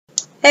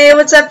Hey,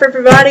 what's up,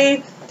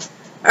 everybody?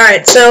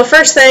 Alright, so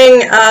first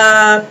thing,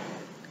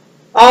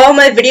 all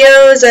my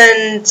videos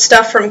and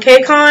stuff from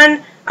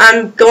KCON,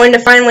 I'm going to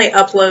finally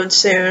upload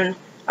soon.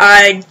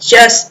 I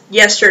just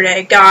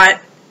yesterday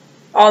got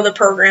all the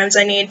programs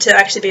I need to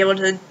actually be able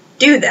to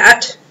do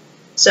that.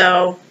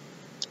 So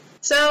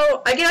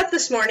I get up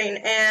this morning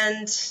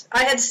and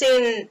I had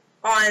seen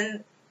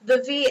on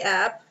the V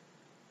app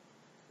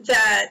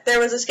that there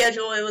was a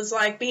schedule. It was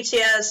like,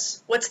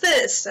 BTS, what's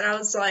this? And I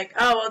was like,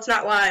 oh, well, it's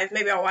not live.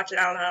 Maybe I'll watch it.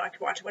 I don't know. I can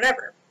watch it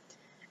whenever.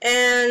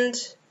 And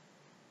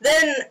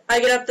then I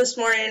get up this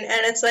morning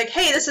and it's like,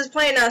 hey, this is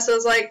playing now. So I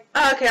was like,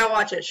 oh, okay, I'll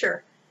watch it,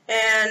 sure.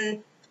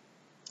 And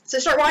so I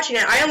start watching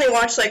it. I only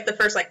watched like the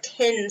first like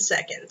 10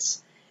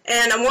 seconds.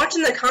 And I'm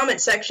watching the comment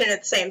section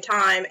at the same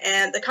time,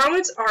 and the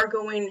comments are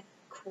going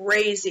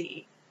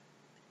crazy.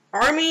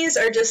 Armies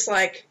are just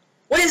like,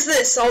 what is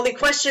this? All the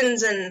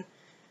questions, and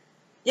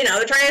you know,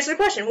 they're trying to answer the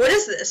question, what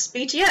is this?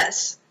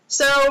 BTS.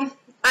 So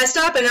I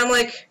stop and I'm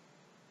like,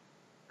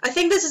 I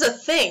think this is a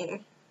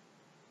thing.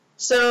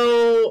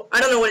 So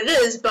I don't know what it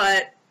is,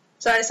 but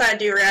so I decided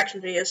to do a reaction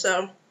video.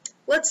 So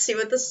let's see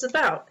what this is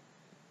about.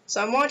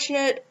 So I'm watching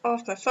it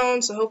off my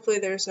phone, so hopefully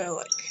there's no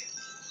like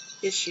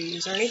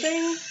issues or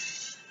anything.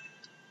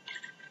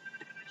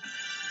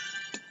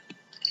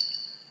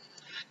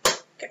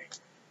 Okay.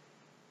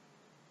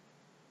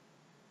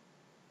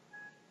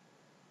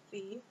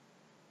 V.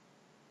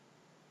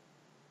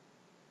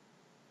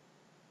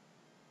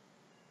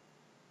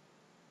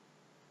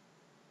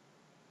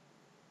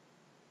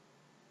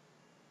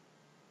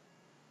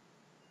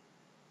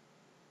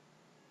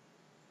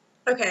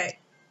 Okay.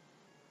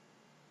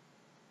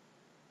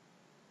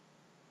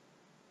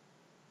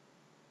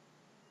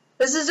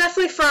 This is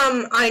definitely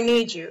from I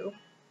Need You,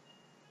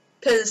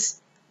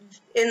 because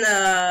in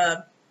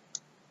the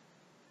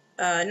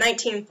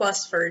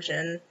 19+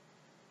 version,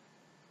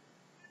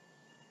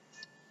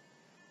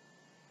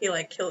 he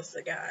like kills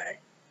the guy.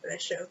 They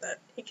show that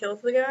he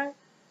kills the guy.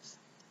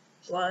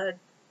 Blood.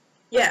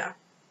 Yeah.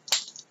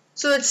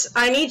 So it's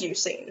I Need You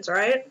scenes,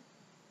 right?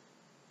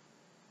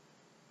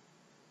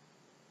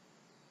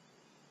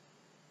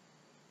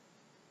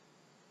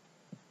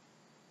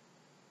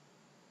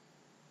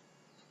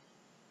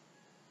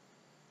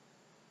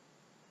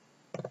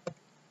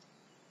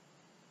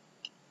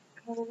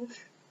 Oh,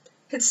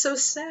 it's so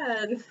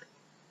sad.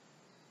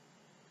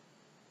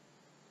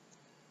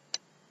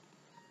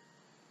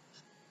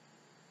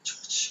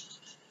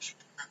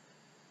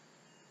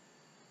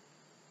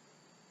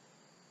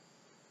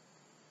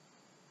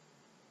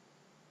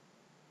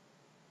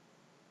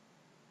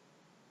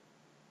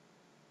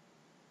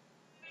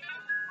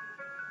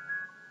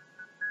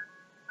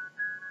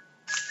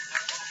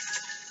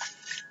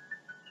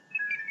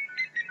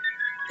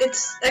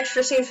 It's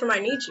extra scenes from I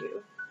Need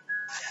You.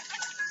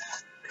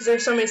 Because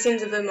there's so many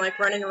scenes of them like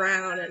running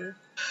around and...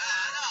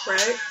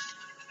 right?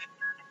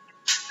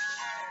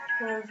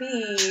 Oh,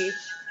 V.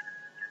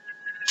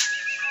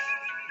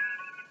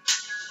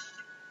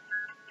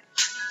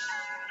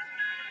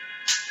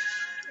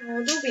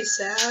 Oh, don't be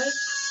sad.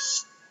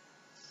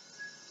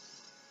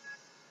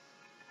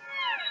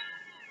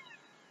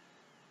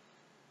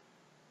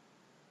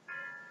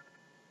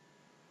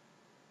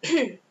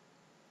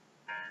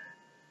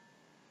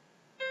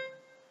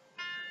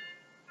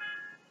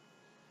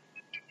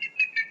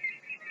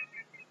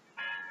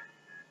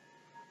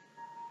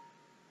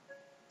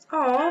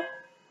 Aw.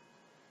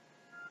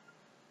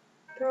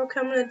 They're all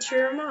coming to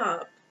cheer him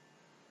up.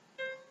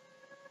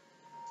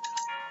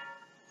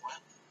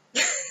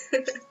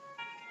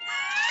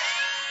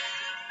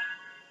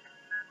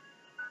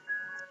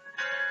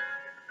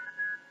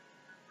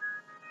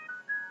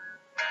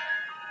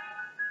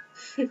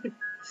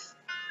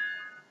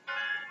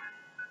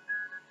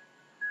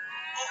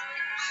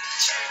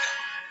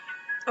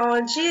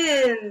 Oh,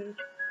 Jin.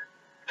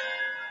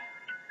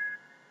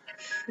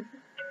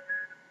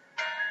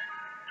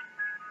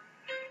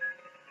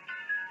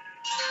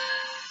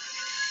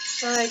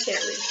 I can't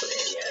replay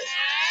it yet.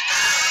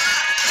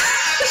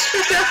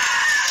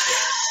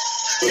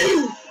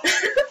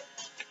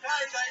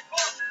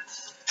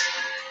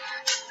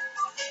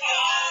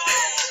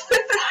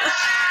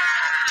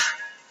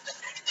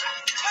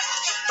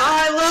 Oh,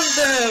 I love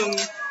them.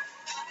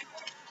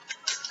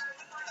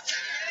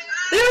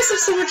 They always have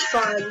so much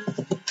fun.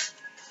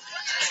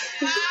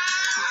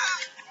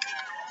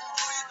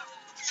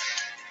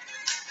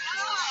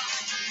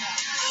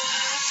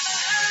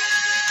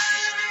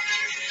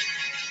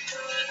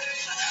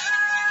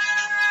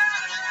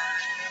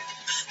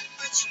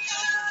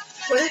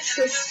 What is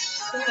this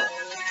song?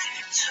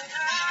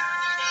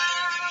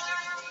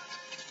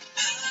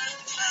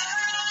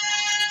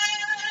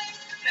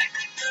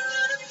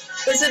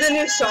 Is it a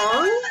new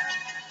song?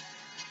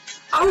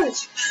 Oh!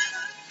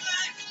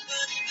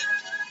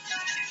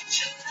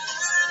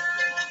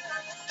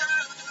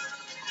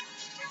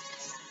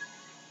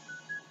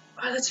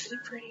 Oh, that's really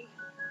pretty.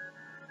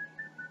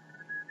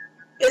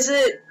 Is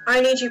it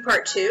I Need You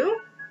Part 2?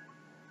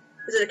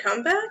 Is it a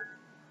comeback?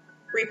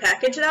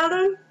 Repackaged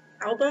album?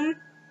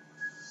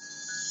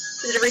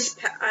 Is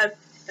it a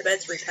I bet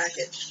it's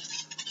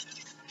repackaged.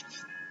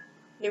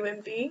 New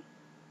MV.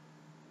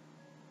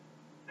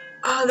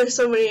 Oh, there's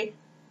so many.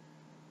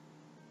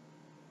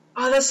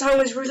 Oh, that song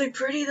was really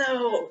pretty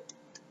though.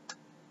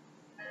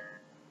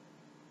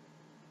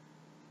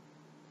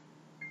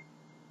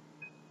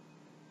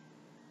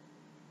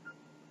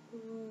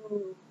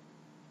 Ooh,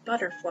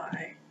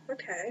 butterfly.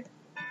 Okay.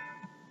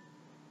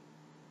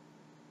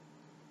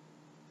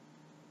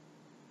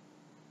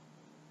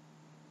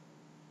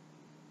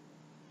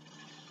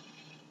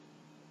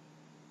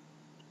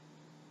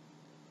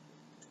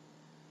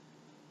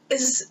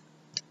 Is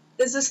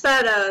this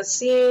that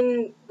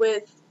scene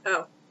with?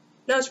 Oh,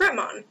 no, it's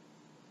Retmon.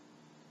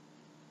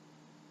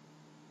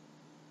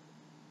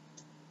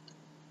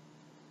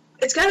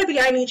 It's gotta be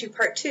I Need You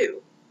Part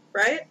 2,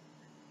 right?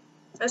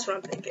 That's what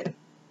I'm thinking.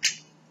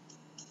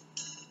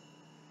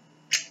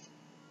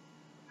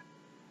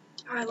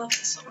 Oh, I love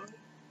this song.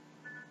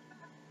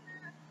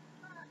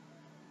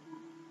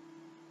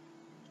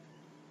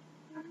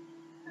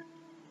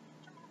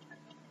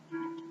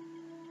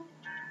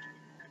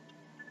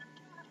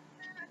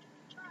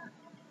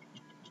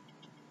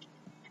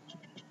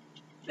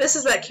 This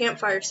is that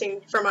campfire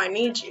scene from I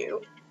Need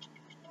You.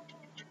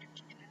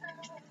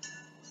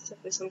 There's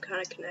definitely some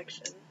kind of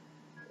connection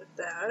with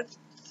that.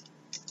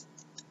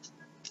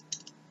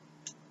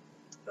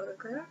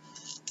 Photograph.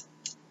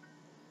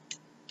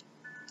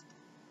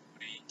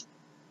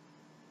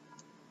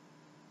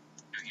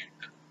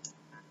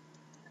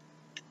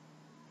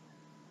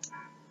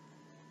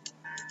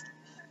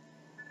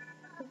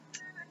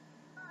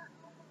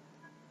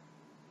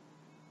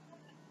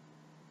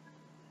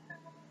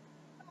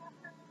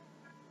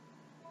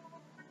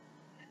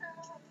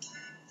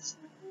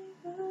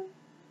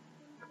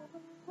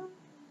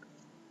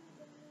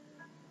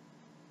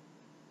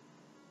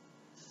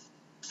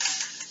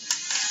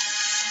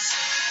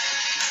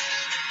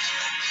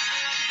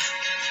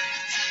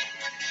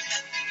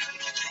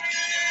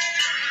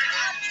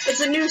 It's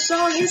a new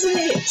song, isn't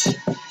it?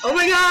 Oh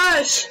my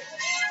gosh!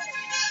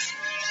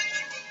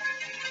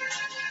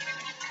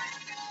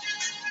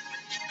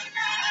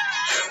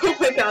 Oh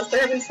my gosh,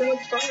 they're having so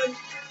much fun.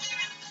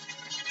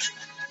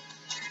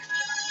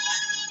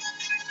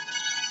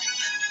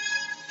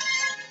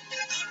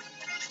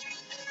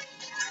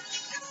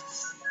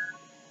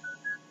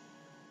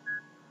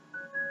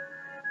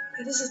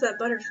 This is that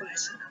butterfly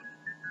song.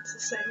 It's the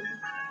same.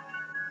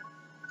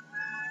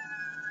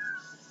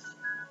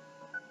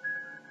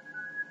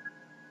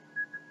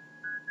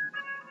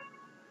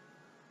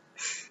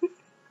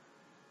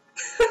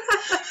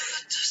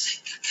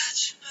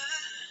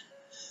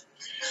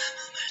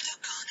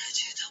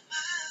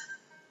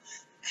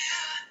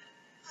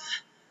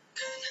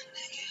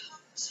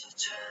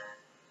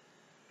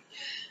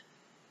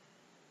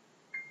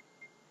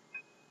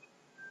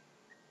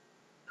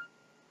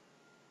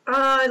 Oh,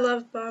 I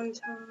love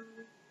Bangtan.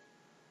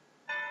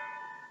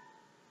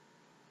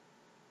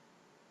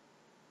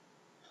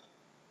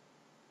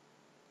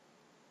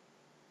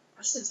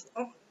 This is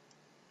long.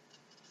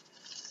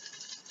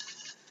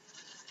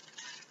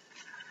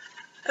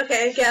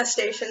 Okay, gas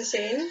station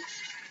scene.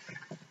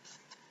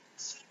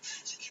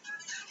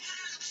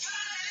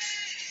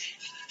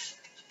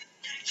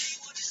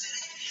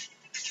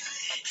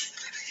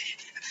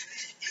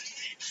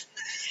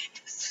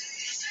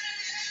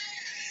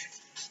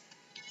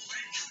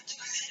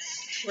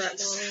 Right on.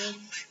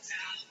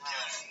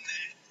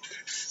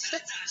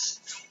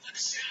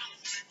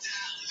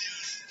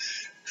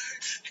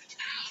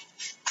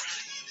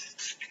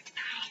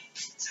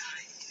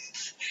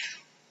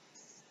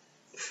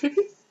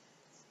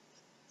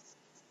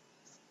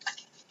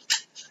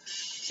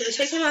 So they're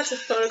taking lots of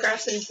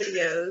photographs and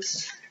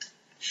videos.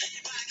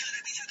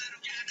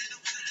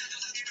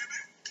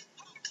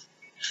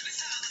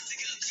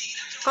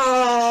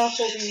 Oh,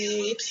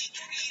 holy.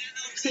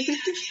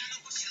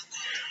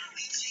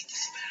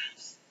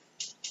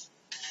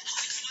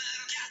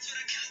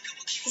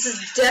 This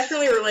is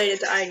definitely related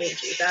to I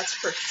Need You, that's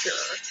for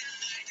sure.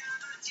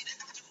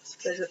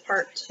 There's a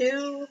part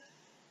 2.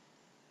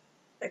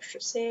 Extra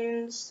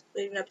scenes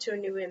leading up to a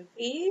new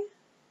MV.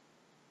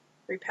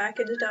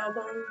 Repackaged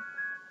album.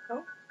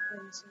 Oh,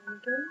 and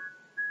song again.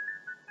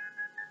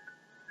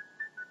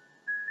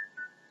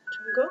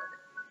 Jungkook.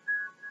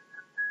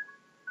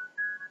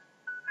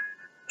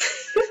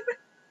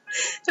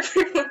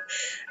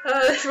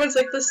 Everyone's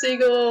like the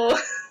seagull.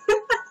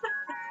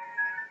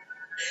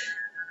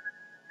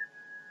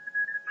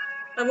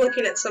 I'm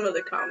looking at some of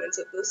the comments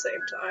at the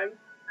same time.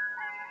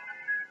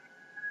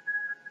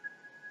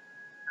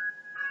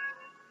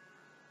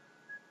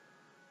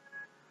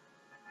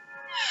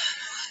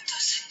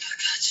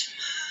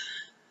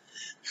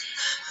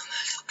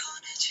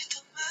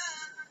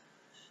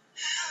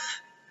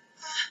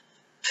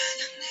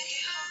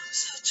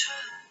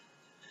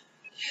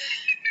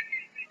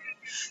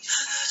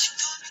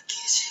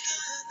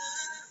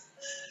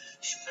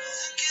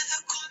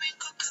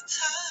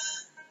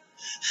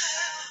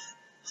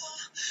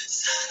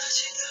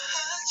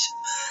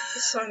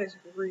 This song is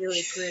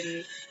really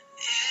pretty.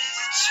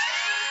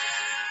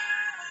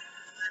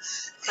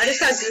 I just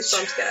got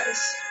goosebumps,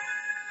 guys.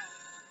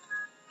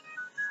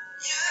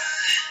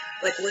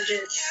 Like,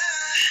 legit.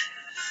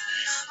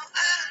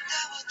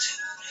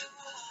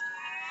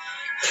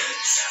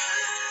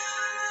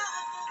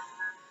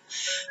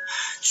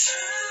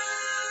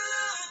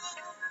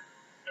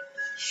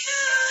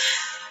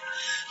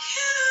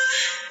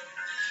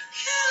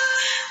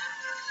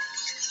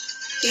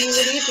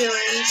 What are you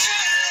doing?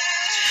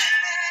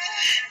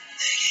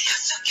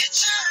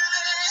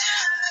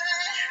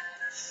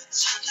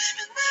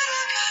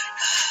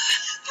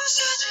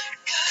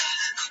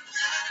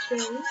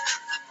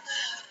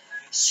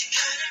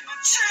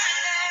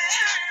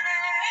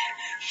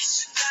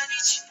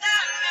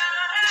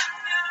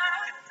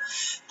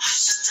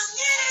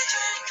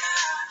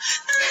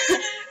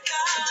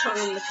 Tell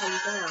him to come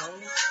down.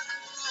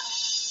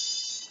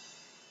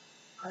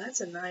 Oh,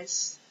 that's a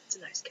nice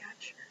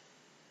capture.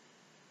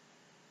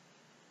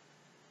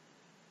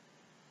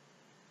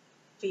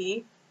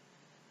 V.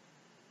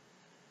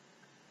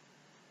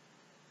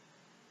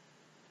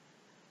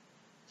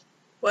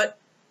 What?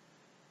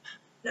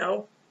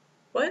 No.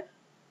 What?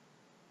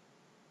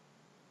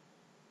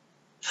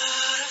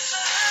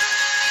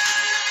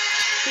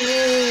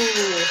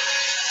 Ooh.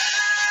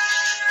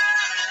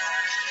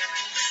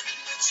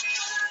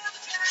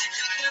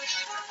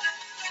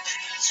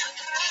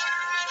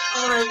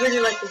 Oh, I really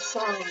like this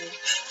song.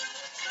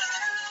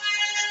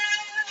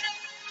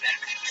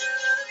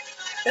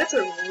 That's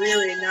a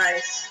really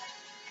nice.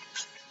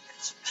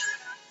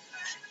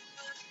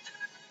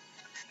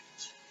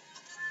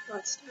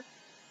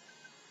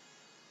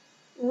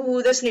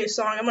 Ooh, this new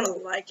song, I'm gonna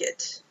like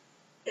it.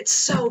 It's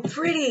so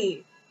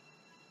pretty.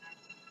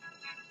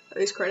 Are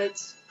these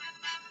credits?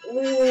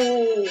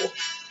 Ooh.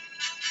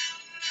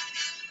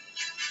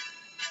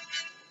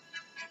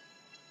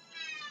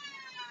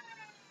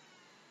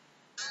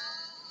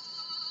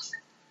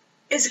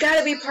 It's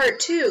gotta be part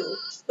 2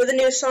 with a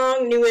new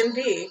song, new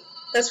MV.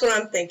 That's what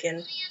I'm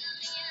thinking.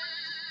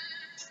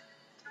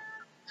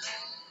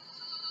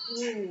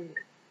 Ooh.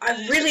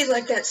 I really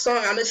like that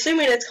song. I'm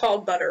assuming it's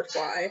called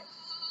Butterfly.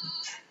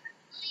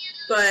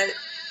 But,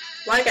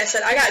 like I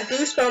said, I got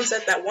goosebumps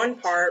at that one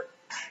part.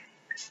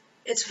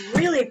 It's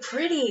really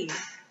pretty.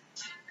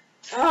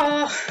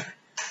 Oh,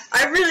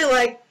 I really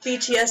like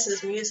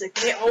BTS's music.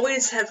 They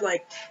always have,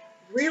 like,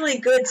 really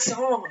good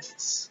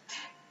songs.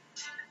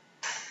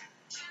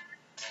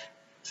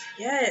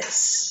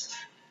 Yes.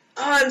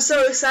 Oh, I'm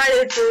so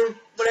excited for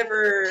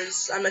whatever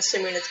I'm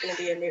assuming it's going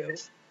to be a new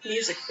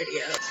music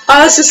video.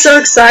 Oh, this is so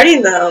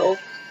exciting, though.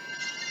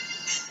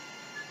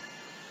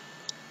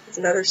 There's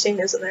another scene,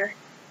 isn't there?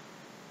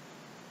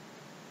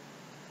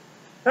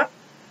 Oh.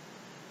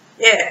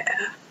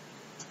 Yeah.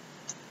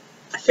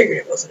 I figured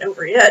it wasn't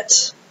over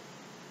yet.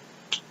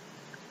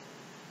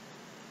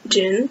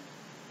 Jin.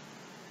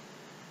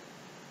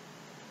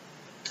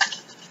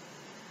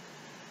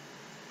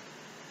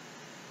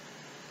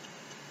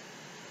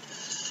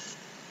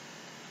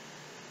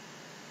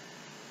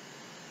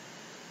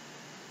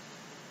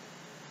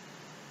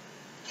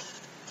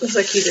 Looks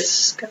like he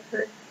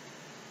discovered.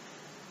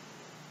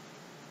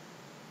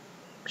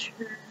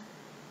 Picture.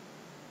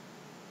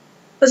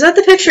 Was that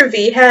the picture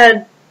V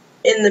had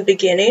in the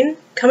beginning?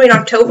 Coming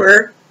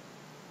October.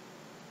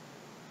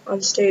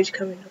 On stage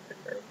coming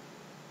November.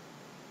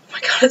 Oh my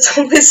god, it's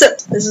only this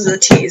is a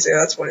teaser,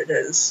 that's what it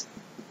is.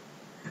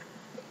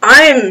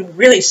 I'm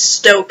really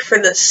stoked for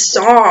this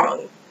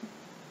song.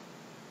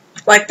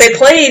 Like, they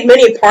played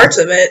many parts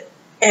of it,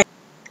 and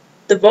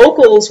the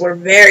vocals were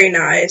very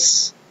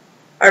nice.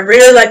 I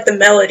really like the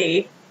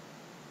melody.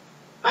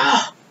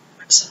 Oh,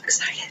 I'm so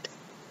excited.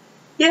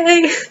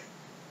 Yay!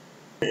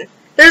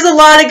 There's a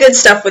lot of good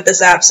stuff with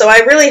this app, so I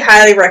really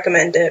highly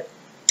recommend it.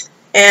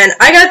 And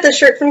I got this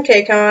shirt from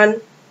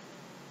KCON.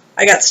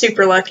 I got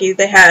super lucky.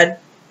 They had,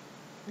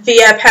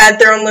 the app had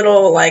their own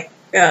little, like,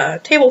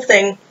 table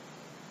thing.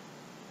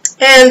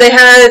 And they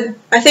had,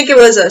 I think it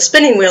was a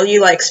spinning wheel.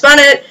 You, like, spun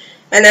it,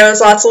 and there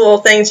was lots of little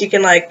things you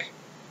can, like,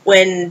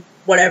 win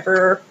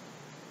whatever.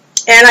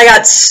 And I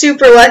got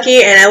super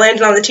lucky, and I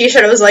landed on the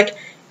t-shirt. I was like,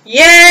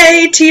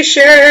 yay,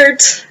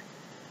 t-shirt!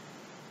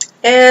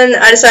 And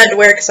I decided to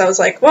wear it because I was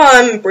like, well,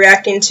 I'm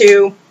reacting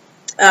to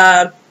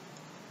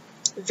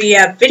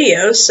V-app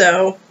videos,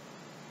 so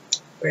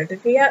wear the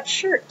V-app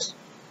shirt.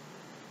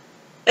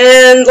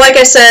 And like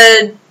I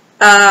said,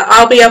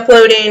 I'll be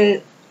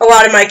uploading a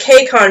lot of my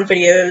KCON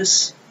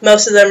videos.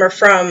 Most of them are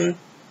from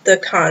the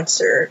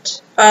concert.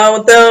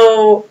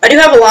 Though I do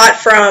have a lot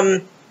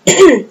from... I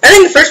think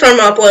the first one I'm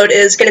going to upload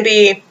is going to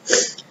be,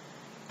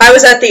 I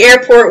was at the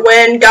airport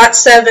when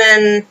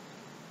GOT7,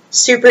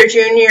 Super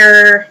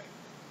Junior,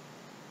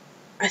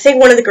 I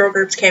think one of the girl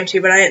groups came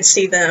too, but I didn't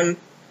see them.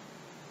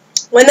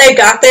 When they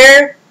got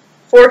there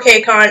for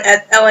KCON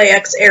at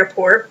LAX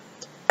airport.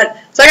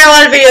 So I got a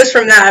lot of videos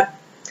from that.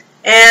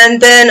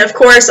 And then, of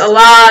course, a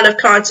lot of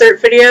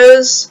concert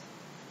videos.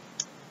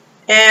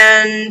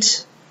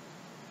 And,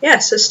 yeah,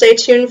 so stay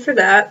tuned for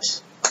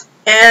that.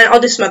 And I'll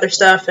do some other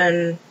stuff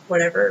and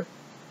whatever.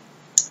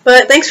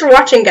 But thanks for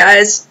watching,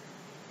 guys.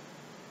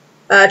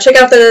 Check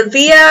out the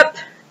V app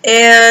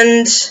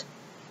and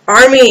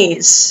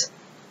armies.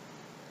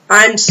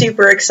 I'm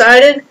super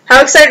excited.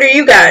 How excited are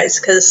you guys?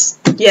 Because,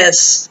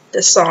 yes,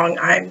 this song,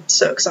 I'm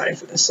so excited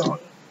for this song.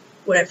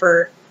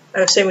 Whatever,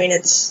 I'm assuming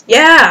it's,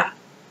 yeah,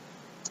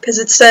 because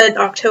it said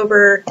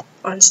October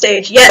on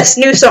stage. Yes,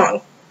 new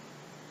song.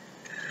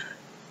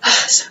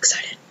 So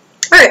excited.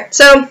 Alright,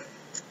 so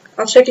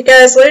I'll check you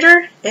guys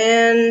later,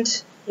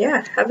 and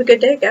yeah, have a good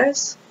day,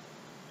 guys.